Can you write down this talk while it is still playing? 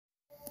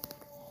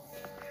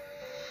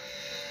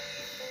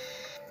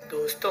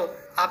दोस्तों,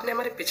 आपने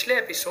हमारे पिछले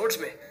एपिसोड्स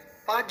में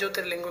 5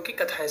 ज्योतिर्लिंगों की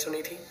कथाएं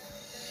सुनी थी।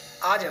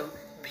 आज हम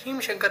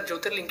भीमशंकर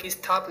ज्योतिर्लिंग की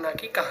स्थापना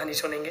की कहानी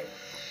सुनेंगे।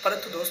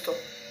 परंतु दोस्तों,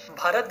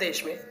 भारत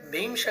देश में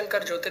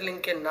भीमशंकर ज्योतिर्लिंग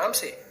के नाम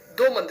से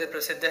 2 मंदिर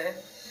प्रसिद्ध हैं।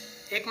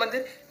 एक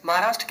मंदिर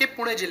महाराष्ट्र के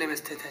पुणे जिले में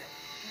स्थित है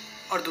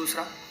और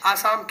दूसरा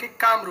आसाम के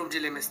कामरूप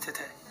जिले में स्थित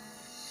है।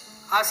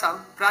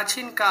 आसाम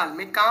प्राचीन काल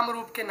में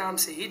कामरूप के नाम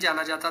से ही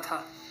जाना जाता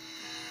था।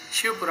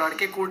 शिव पुराण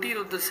के कोटि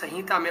रुद्र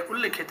संहिता में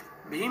उल्लिखित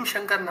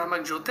भीमशंकर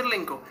नामक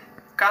ज्योतिर्लिंग को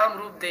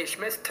कामरूप देश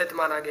में स्थित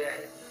माना गया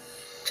है।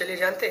 चलिए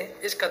जानते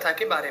हैं इस कथा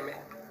के बारे में।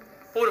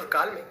 पूर्व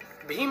काल में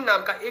भीम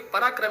नाम का एक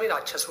पराक्रमी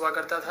राक्षस हुआ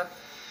करता था।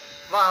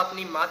 वह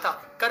अपनी माता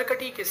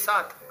करकटी के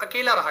साथ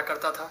अकेला रहा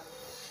करता था।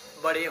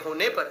 बड़े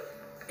होने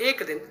पर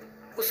एक दिन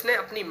उसने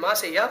अपनी माँ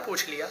से यह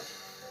पूछ लिया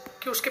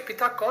कि उसके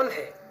पिता कौन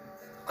है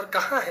और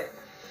कहाँ है।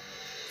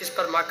 इस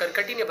पर माँ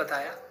करकटी ने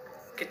बताया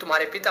कि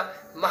तुम्हारे पिता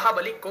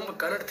महाबली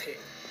कुंभकर्ण थे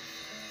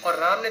और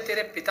राम ने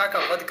तेरे पिता का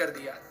वध कर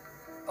दिया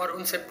और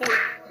उनसे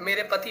पूर्व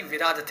मेरे पति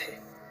विराट थे,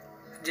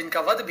 जिनका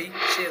वध भी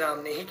श्री राम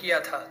ने ही किया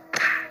था।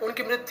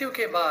 उनकी मृत्यु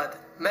के बाद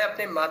मैं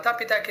अपने माता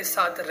पिता के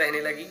साथ रहने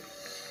लगी।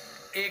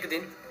 एक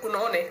दिन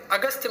उन्होंने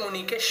अगस्त्य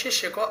मुनि के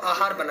शिष्य को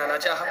आहार बनाना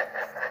चाहा,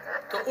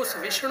 तो उस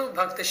विष्णु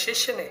भक्त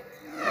शिष्य ने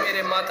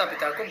मेरे माता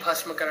पिता को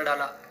भस्म कर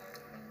डाला।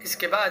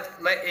 इसके बाद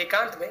मैं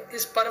एकांत में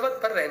इस पर्वत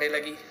पर रहने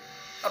लगी।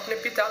 अपने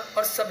पिता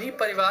और सभी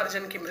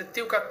परिवारजन की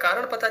मृत्यु का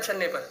कारण पता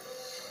चलने पर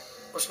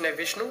उसने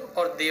विष्णु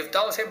और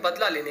देवताओं से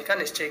बदला लेने का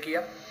निश्चय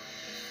किया।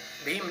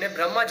 भीम ने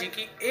ब्रह्मा जी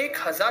की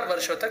 1000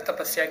 वर्षों तक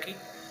तपस्या की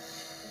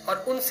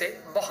और उनसे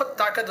बहुत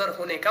ताकतवर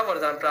होने का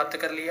वरदान प्राप्त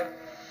कर लिया।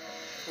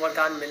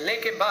 वरदान मिलने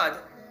के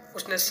बाद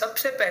उसने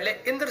सबसे पहले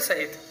इंद्र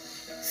सहित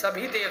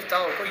सभी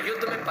देवताओं को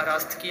युद्ध में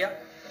परास्त किया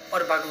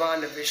और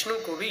भगवान विष्णु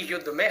को भी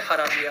युद्ध में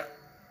हरा दिया।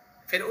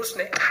 फिर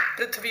उसने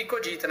पृथ्वी को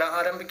जीतना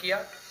आरंभ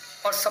किया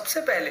और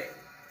सबसे पहले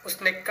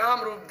उसने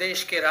कामरूप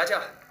देश के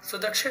राजा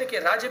सुदक्षिण के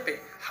राज्य पे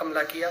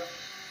हमला किया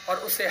और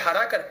उसे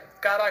हराकर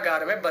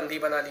कारागार में बंदी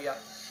बना लिया।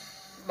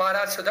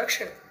 महाराज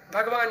सुदक्षिण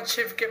भगवान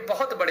शिव के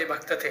बहुत बड़े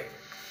भक्त थे।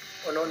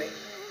 उन्होंने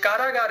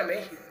कारागार में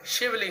ही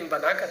शिवलिंग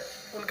बनाकर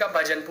उनका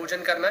भजन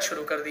पूजन करना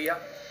शुरू कर दिया।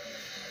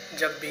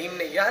 जब भीम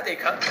ने यह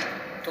देखा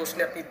तो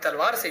उसने अपनी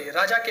तलवार से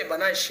राजा के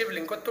बनाए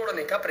शिवलिंग को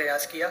तोड़ने का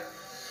प्रयास किया।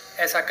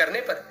 ऐसा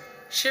करने पर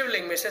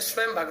शिवलिंग में से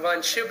स्वयं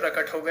भगवान शिव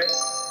प्रकट हो गए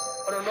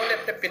और उन्होंने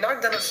अपने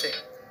पिनाक धनुष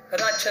से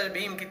राक्षस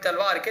भीम की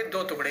तलवार के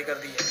 2 टुकड़े कर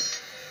दिए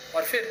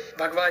और फिर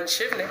भगवान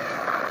शिव ने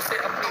उसे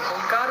अपनी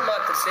ओंकार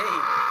मात्र से ही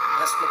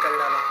भस्म कर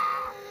डाला।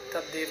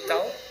 तब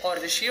देवताओं और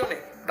ऋषियों ने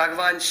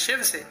भगवान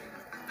शिव से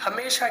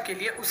हमेशा के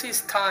लिए उसी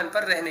स्थान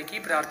पर रहने की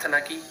प्रार्थना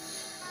की।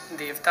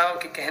 देवताओं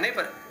के कहने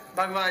पर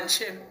भगवान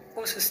शिव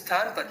उस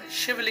स्थान पर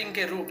शिवलिंग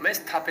के रूप में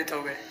स्थापित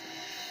हो गए।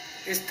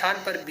 इस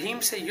स्थान पर भीम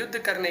से युद्ध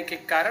करने के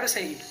कारण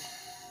से ही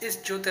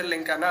इस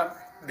ज्योतिर्लिंग का नाम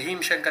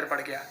भीमशंकर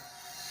पड़ गया।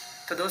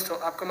 तो दोस्तों,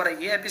 आपको हमारा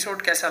ये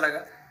एपिसोड कैसा लगा?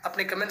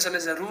 अपने कमेंट्स हमें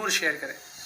ज़रूर शेयर करें।